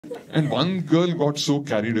And one girl got so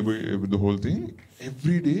carried away with the whole thing.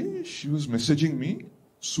 Every day she was messaging me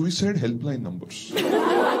suicide helpline numbers.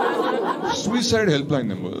 Suicide helpline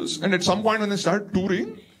numbers. And at some point when I started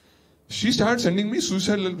touring, she started sending me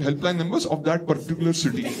suicide helpline numbers of that particular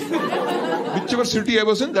city. Whichever city I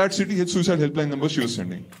was in, that city had suicide helpline numbers she was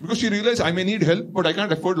sending. Because she realized I may need help, but I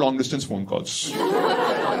can't afford long distance phone calls.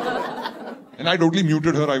 And I totally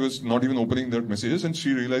muted her. I was not even opening that messages, and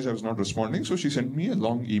she realized I was not responding. So she sent me a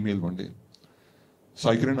long email one day.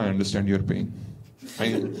 Sai Kiran, I understand your pain.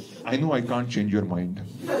 I know I can't change your mind.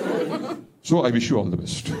 So I wish you all the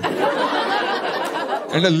best.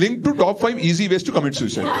 And a link to top 5 easy ways to commit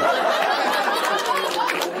suicide.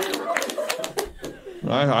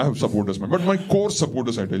 I have supporters, but my core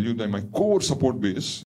supporters, I tell you, that my core support base